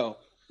Berry know.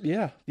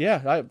 Yeah,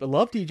 I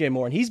love DJ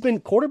Moore, and he's been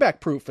quarterback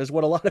proof, is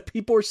what a lot of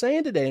people are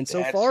saying today. And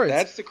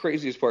that's the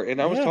craziest part.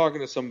 And I was talking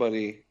to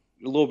somebody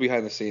a little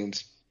behind the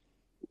scenes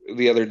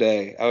the other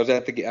day. I was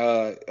at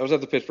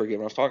the Pittsburgh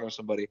game. I was talking to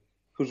somebody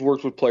who's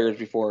worked with players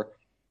before,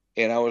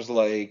 and I was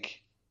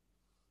like,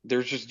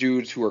 there's just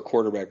dudes who are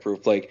quarterback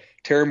proof, like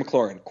Terry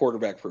McLaurin,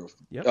 quarterback proof.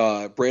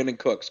 Yep. Brandon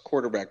Cooks,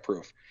 quarterback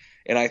proof.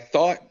 And I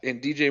thought, and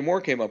DJ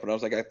Moore came up, and I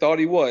was like, I thought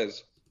he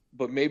was,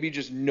 but maybe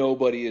just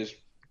nobody is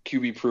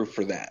QB proof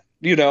for that,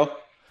 you know?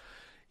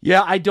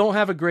 Yeah, I don't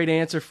have a great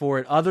answer for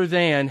it other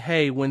than,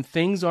 hey, when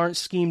things aren't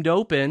schemed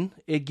open,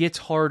 it gets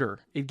harder.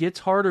 It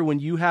gets harder when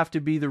you have to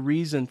be the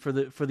reason for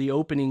the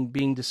opening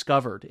being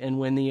discovered, and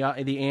when the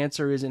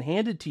answer isn't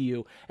handed to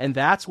you. And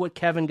that's what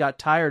Kevin got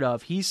tired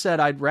of. He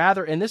said, I'd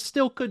rather, and this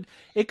could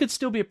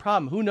still be a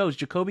problem. Who knows?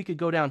 Jacoby could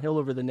go downhill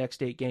over the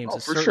next 8 games.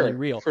 It's certainly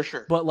real. For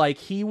sure. But like,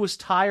 he was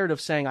tired of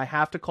saying, I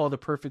have to call the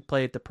perfect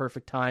play at the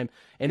perfect time,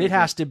 and it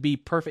has to be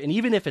perfect. And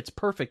even if it's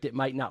perfect, it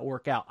might not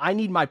work out. I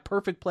need my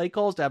perfect play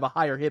calls to have a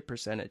higher hit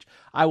percentage.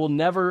 I will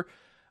never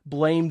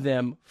blame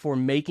them for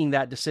making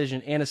that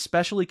decision, and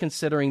especially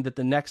considering that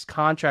the next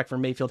contract for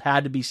Mayfield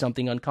had to be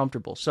something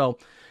uncomfortable. So,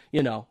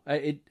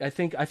 I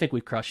think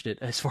we've crushed it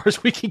as far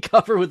as we can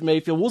cover with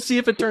Mayfield. We'll see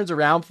if it turns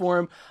around for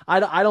him. I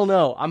don't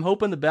know. I'm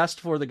hoping the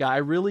best for the guy. I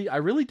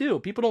really do.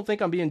 People don't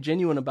think I'm being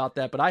genuine about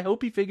that, but I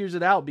hope he figures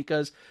it out,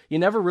 because you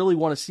never really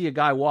want to see a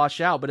guy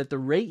wash out. But at the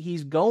rate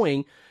he's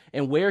going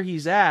and where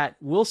he's at,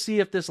 we'll see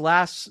if this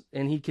lasts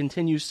and he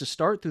continues to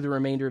start through the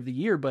remainder of the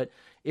year. But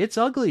it's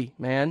ugly,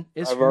 man.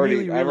 I've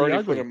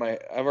already put in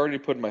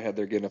my head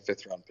they're getting a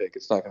 5th round pick.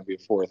 It's not going to be a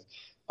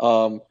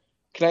 4th.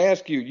 Can I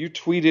ask you? You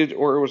tweeted,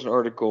 or it was an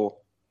article.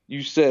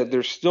 You said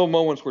there's still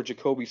moments where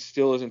Jacoby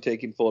still isn't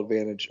taking full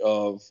advantage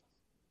of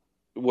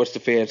what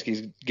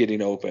Stefanski's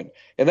getting open,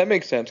 and that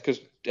makes sense because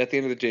at the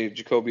end of the day,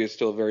 Jacoby is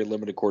still a very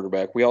limited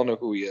quarterback. We all know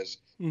who he is.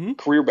 Mm-hmm.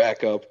 Career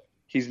backup.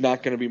 He's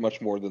not going to be much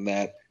more than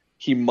that.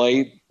 He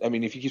might. I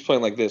mean, if he keeps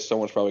playing like this,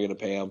 someone's probably going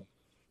to pay him.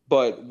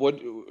 But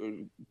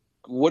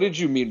what did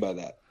you mean by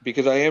that?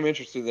 Because I am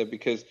interested in that,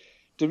 because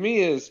to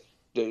me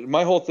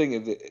my whole thing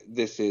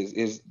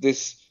is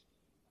this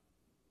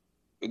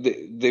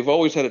they've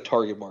always had a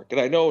target mark. And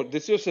I know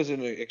this just isn't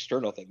an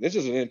external thing. This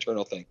is an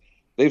internal thing.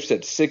 They've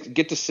said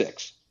get to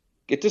 6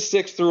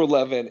 through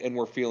 11 and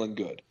we're feeling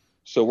good.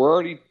 So we're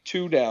already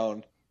 2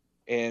 down,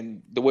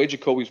 and the way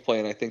Jacoby's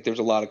playing, I think there's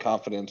a lot of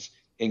confidence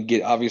in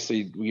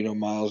obviously,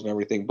 Myles and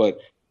everything, but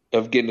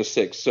of getting to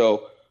 6.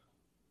 So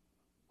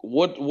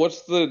what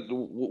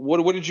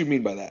did you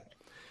mean by that?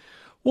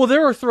 Well,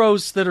 there are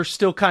throws that are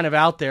still kind of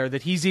out there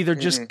that he's either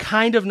just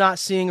kind of not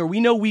seeing, or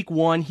we know week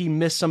 1 he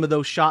missed some of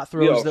those shot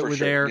throws that were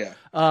there.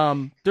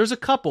 Yeah. There's a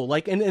couple,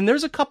 and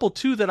there's a couple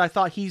too that I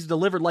thought he's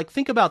delivered. Like,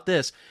 think about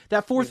this: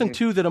 that 4th and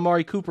 2 that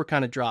Amari Cooper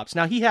kind of drops.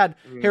 Now, he had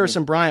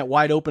Harrison Bryant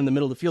wide open in the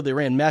middle of the field. They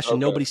ran mesh and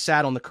nobody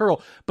sat on the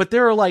curl. But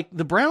there are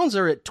the Browns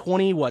are at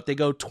 20. They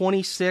go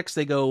 26.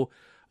 They go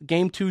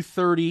game 2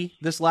 30.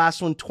 This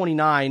last one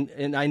 29,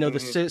 and I know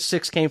the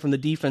 6 came from the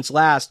defense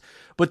last.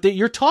 But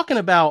you're talking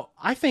about,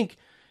 I think,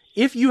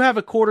 if you have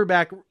a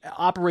quarterback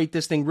operate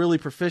this thing really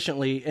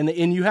proficiently,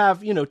 and you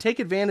have, take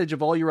advantage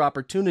of all your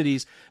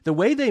opportunities, the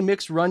way they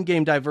mix run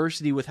game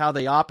diversity with how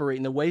they operate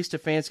and the way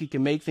Stefanski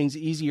can make things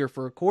easier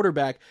for a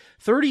quarterback,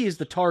 30 is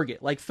the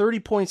target. 30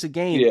 points a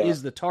game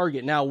is the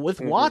target. Now,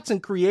 with Watson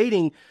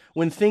creating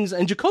when things,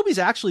 and Jacoby's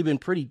actually been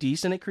pretty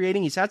decent at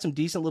creating. He's had some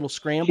decent little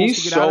scrambles to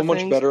get out of things.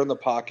 He's so much better in the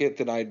pocket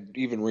than I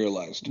even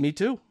realized. Me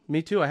too.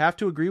 Me too. I have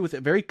to agree with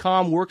it. Very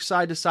calm, works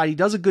side to side. He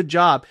does a good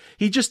job.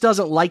 He just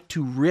doesn't like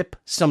to rip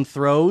some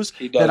throws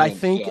that I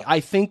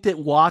think that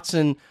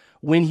Watson,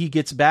 when he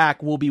gets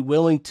back, will be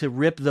willing to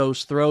rip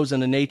those throws in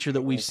the nature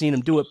that we've seen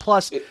him do it.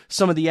 Plus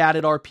some of the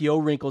added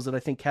RPO wrinkles that I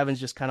think Kevin's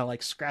just kind of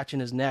like scratching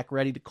his neck,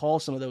 ready to call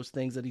some of those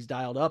things that he's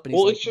dialed up. And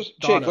it's just,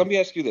 Jake, let me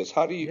ask you this.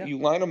 How do you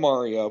line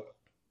Amari up?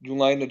 You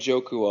line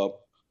Njoku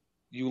up.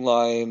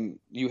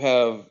 You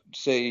have,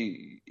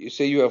 say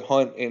you have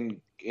Hunt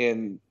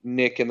and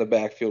Nick in the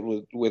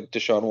backfield with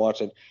Deshaun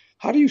Watson.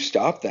 How do you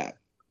stop that?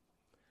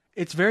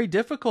 It's very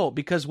difficult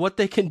because what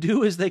they can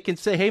do is they can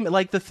say, hey,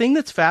 like the thing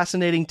that's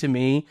fascinating to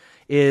me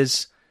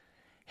is,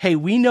 hey,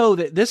 we know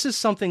that this is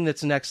something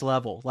that's next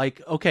level.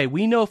 Like, okay,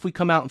 we know if we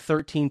come out in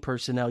 13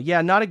 personnel,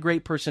 not a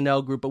great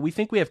personnel group, but we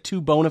think we have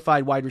two bona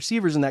fide wide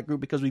receivers in that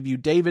group because we view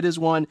David as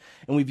one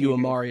and we view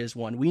Amari as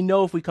one. We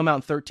know if we come out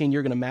in 13,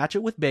 you're going to match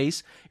it with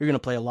base, you're going to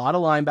play a lot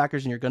of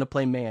linebackers, and you're going to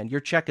play man. Your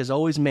check is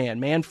always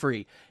man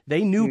free.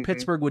 They knew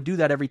Pittsburgh would do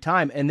that every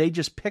time, and they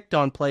just picked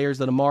on players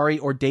that Amari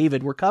or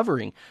David were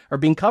covering or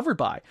being covered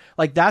by.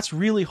 Like, that's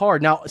really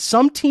hard. Now,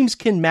 some teams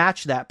can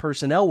match that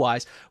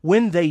personnel-wise.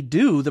 When they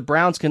do, the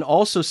Browns can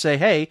also say,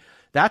 hey,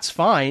 that's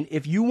fine.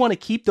 If you want to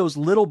keep those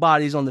little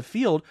bodies on the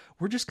field,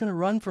 we're just going to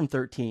run from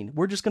 13.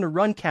 We're just going to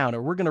run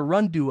counter. We're going to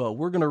run duo.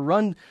 We're going to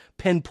run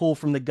pin pull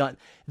from the gun.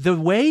 The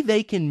way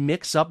they can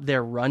mix up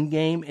their run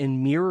game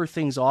and mirror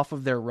things off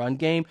of their run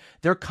game,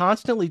 they're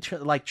constantly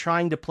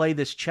trying to play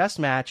this chess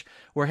match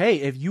where,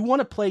 hey, if you want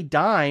to play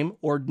dime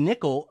or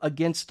nickel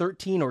against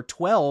 13 or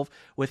 12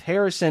 with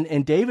Harrison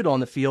and David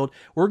on the field,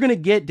 we're going to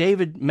get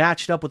David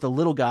matched up with a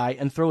little guy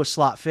and throw a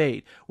slot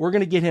fade. We're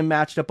going to get him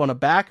matched up on a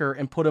backer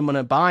and put him in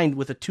a bind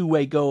with a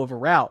two-way go of a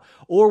route.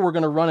 Or we're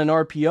going to run an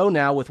RPO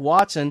now with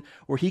Watson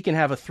where he can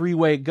have a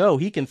three-way go.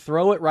 He can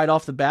throw it right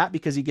off the bat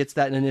because he gets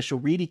that initial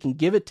read. He can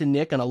give it to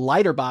Nick in a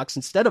lighter box.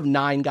 Instead of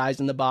 9 guys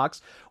in the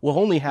box, we'll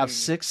only have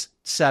 6,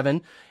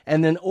 7.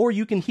 And then, or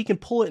he can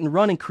pull it and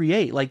run and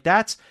create. Like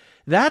that's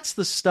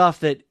the stuff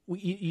that,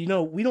 we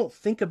don't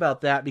think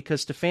about that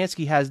because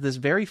Stefanski has this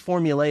very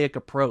formulaic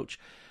approach.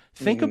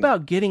 Think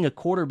about getting a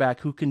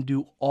quarterback who can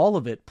do all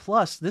of it.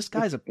 Plus, this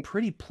guy's a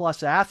pretty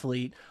plus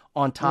athlete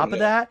on top of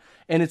that.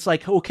 And it's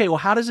like, okay, well,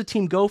 how does a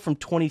team go from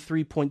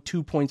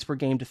 23.2 points per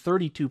game to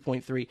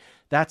 32.3?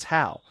 That's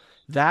how.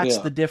 That's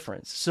the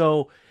difference.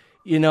 So,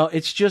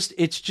 it's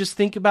just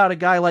think about a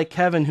guy like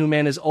Kevin who,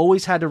 man, has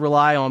always had to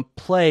rely on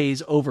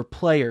plays over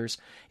players.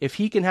 If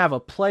he can have a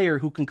player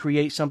who can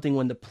create something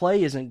when the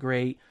play isn't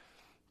great,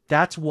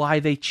 that's why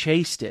they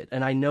chased it.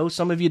 And I know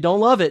some of you don't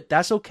love it.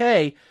 That's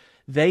okay.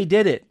 They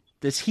did it.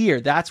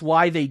 That's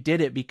why they did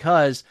it,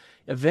 because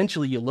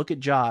eventually you look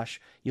at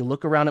Josh, you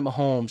look around at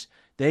Mahomes,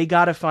 they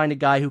got to find a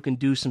guy who can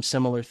do some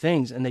similar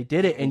things. And they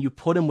did it. And you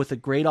put him with a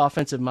great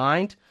offensive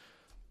mind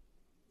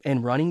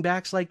and running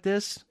backs like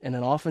this and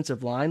an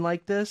offensive line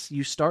like this,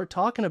 you start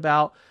talking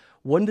about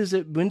when does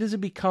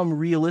it become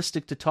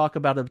realistic to talk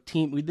about a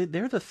team?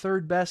 They're the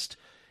third best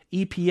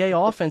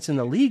EPA offense in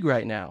the league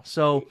right now.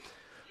 So,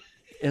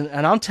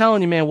 and I'm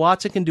telling you, man,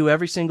 Watson can do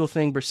every single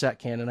thing Brissett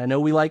can. And I know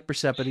we like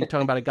Brissett, but you're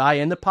talking about a guy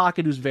in the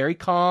pocket who's very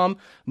calm,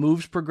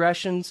 moves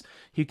progressions.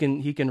 He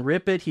can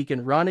rip it. He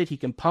can run it. He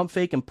can pump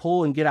fake and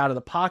pull and get out of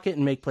the pocket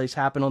and make plays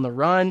happen on the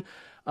run.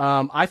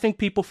 I think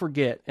people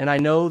forget, and I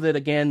know that,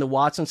 again, the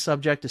Watson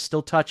subject is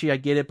still touchy. I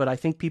get it, but I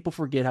think people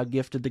forget how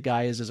gifted the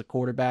guy is as a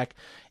quarterback,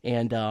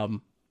 and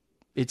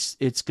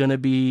it's gonna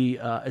be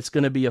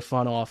a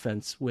fun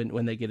offense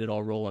when they get it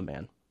all rolling,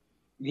 man.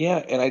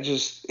 Yeah, and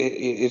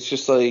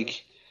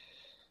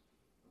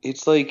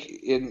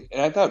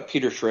and I thought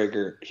Peter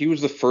Schrager, he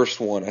was the first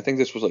one. I think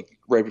this was like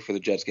right before the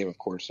Jets game, of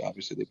course.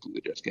 Obviously, they blew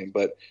the Jets game,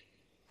 but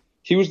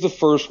he was the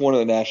first one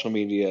in the national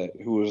media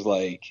who was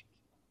like,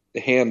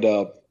 hand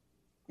up.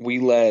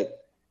 The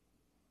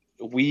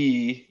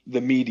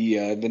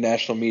media, the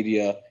national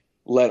media,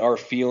 let our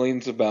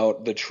feelings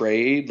about the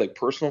trade, like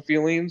personal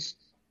feelings,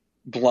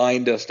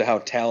 blind us to how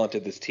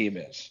talented this team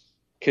is.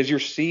 Because you're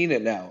seeing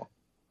it now.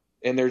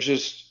 And they're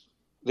just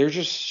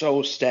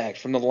so stacked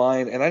from the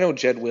line. And I know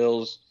Jed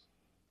Wills,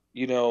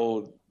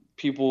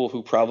 people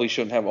who probably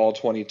shouldn't have all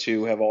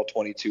 22 have all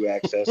 22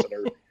 access and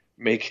are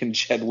making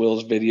Jed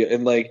Wills video.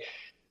 And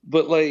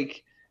but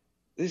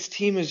this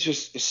team is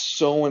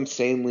so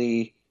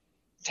insanely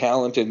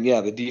talented. And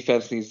yeah, the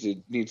defense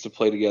needs to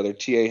play together.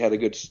 TA had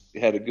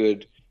a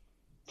good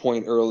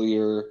point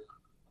earlier.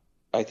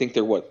 I think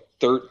they're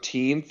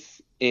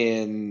 13th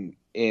in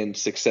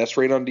success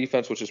rate on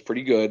defense, which is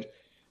pretty good.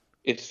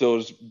 It's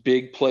those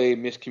big play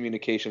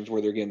miscommunications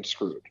where they're getting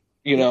screwed,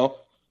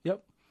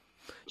 Yep.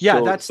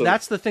 Yeah,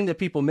 that's the thing that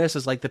people miss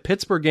is like the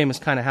Pittsburgh game is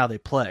kind of how they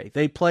play.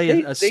 They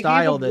play a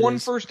style that one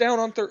first down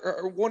on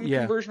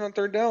conversion on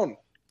third down.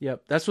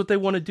 Yep, that's what they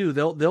want to do.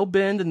 They'll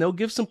bend and they'll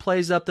give some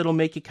plays up that'll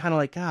make you kind of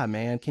like,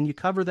 man, can you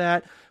cover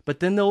that? But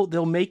then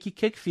they'll make you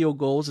kick field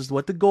goals is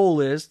what the goal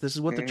is. This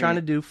is what they're trying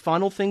to do.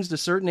 Funnel things to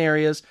certain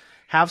areas,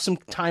 have some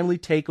timely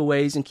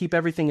takeaways, and keep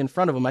everything in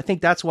front of them. I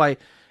think that's why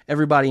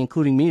everybody,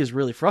 including me, is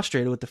really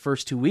frustrated with the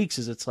first 2 weeks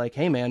is it's like,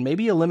 hey, man,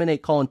 maybe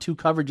eliminate calling 2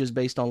 coverages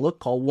based on look,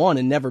 call 1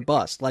 and never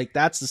bust. Like,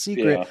 that's the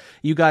secret. Yeah.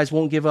 You guys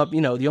won't give up.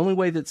 The only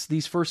way that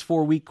these first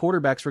 4-week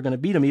quarterbacks were going to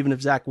beat them, even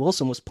if Zach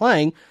Wilson was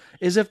playing,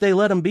 is if they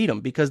let them beat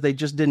them because they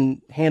just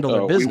didn't handle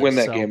their business. We win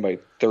that game by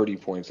 30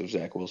 points if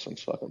Zach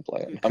Wilson's fucking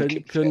playing.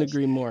 Couldn't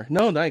agree more.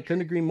 No, I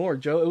couldn't agree more,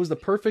 Joe. It was the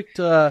perfect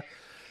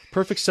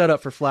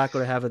setup for Flacco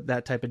to have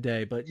that type of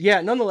day. But yeah,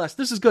 nonetheless,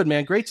 this is good,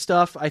 man. Great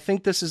stuff. I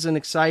think this is an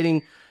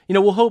exciting,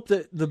 we'll hope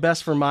that the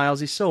best for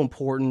Myles. He's so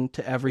important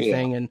to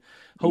everything. And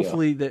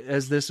hopefully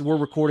that we're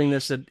recording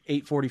this at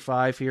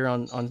 8:45 here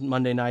on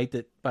Monday night,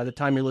 that by the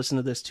time you're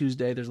listening to this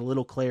Tuesday, there's a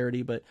little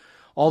clarity, but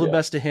all the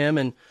best to him.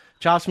 And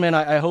Chopz, man,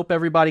 I hope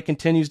everybody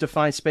continues to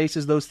find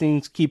spaces. Those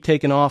things keep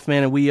taking off,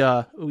 man. And we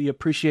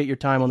appreciate your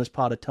time on this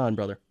pod a ton,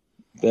 brother.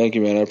 Thank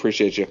you, man. I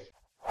appreciate you.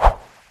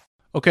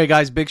 Okay,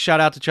 guys, big shout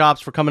out to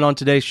Chopz for coming on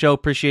today's show.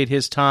 Appreciate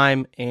his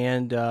time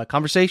and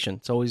conversation.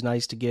 It's always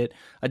nice to get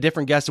a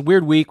different guest. A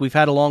weird week. We've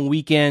had a long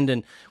weekend,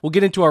 and we'll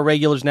get into our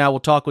regulars now.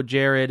 We'll talk with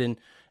Garrett and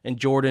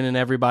Jordan and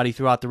everybody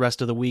throughout the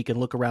rest of the week and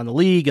look around the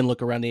league and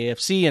look around the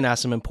AFC and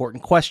ask some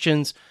important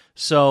questions.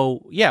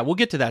 So, yeah, we'll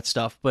get to that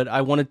stuff, but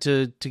I wanted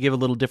to give a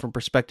little different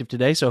perspective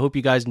today, so I hope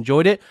you guys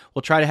enjoyed it.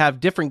 We'll try to have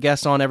different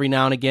guests on every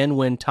now and again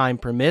when time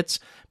permits,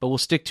 but we'll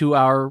stick to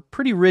our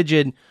pretty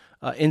rigid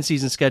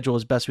in-season schedule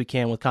as best we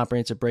can with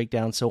comprehensive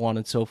breakdown, so on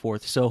and so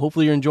forth. So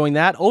hopefully you're enjoying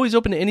that. Always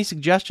open to any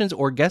suggestions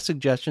or guest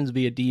suggestions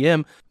via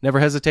DM. Never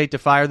hesitate to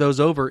fire those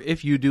over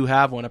if you do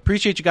have one.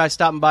 Appreciate you guys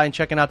stopping by and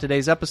checking out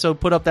today's episode.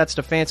 Put up that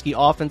Stefanski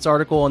offense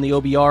article on the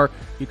OBR.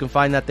 You can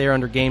find that there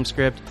under Game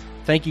Script.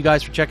 Thank you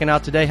guys for checking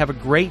out today. Have a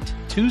great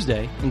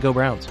Tuesday, and go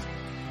Browns.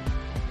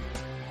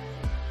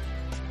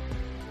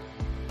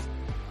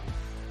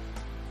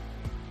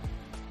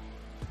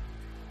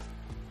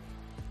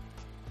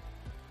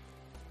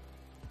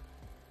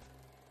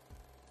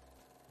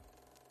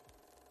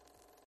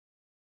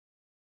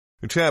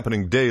 It's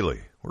happening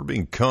daily. We're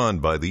being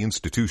conned by the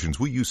institutions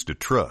we used to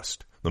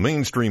trust. The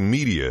mainstream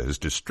media is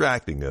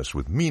distracting us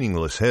with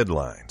meaningless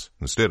headlines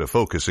instead of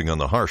focusing on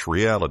the harsh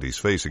realities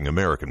facing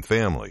American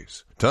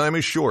families. Time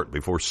is short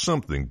before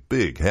something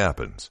big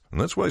happens,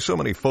 and that's why so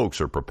many folks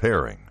are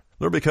preparing.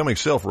 They're becoming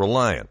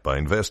self-reliant by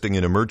investing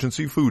in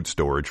emergency food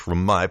storage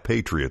from My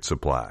Patriot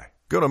Supply.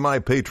 Go to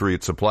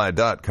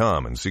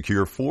MyPatriotSupply.com and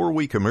secure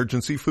 4-week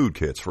emergency food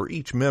kits for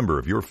each member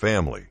of your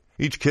family.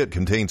 Each kit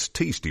contains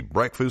tasty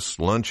breakfasts,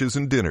 lunches,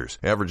 and dinners,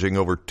 averaging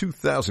over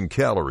 2,000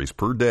 calories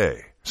per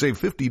day. Save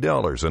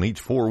 $50 on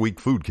each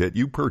 4-week food kit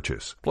you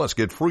purchase, plus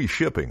get free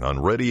shipping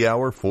on Ready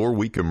Hour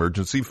 4-week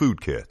emergency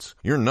food kits.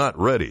 You're not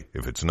ready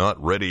if it's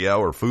not Ready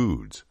Hour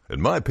Foods. At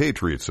My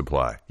Patriot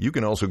Supply, you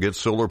can also get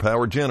solar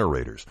power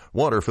generators,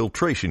 water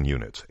filtration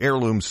units,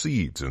 heirloom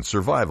seeds, and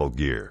survival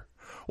gear.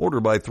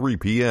 Order by 3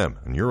 p.m.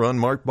 and your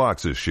unmarked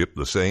boxes ship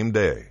the same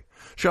day.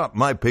 Shop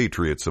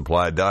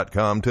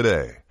MyPatriotSupply.com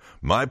today.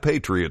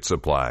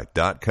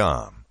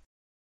 MyPatriotSupply.com.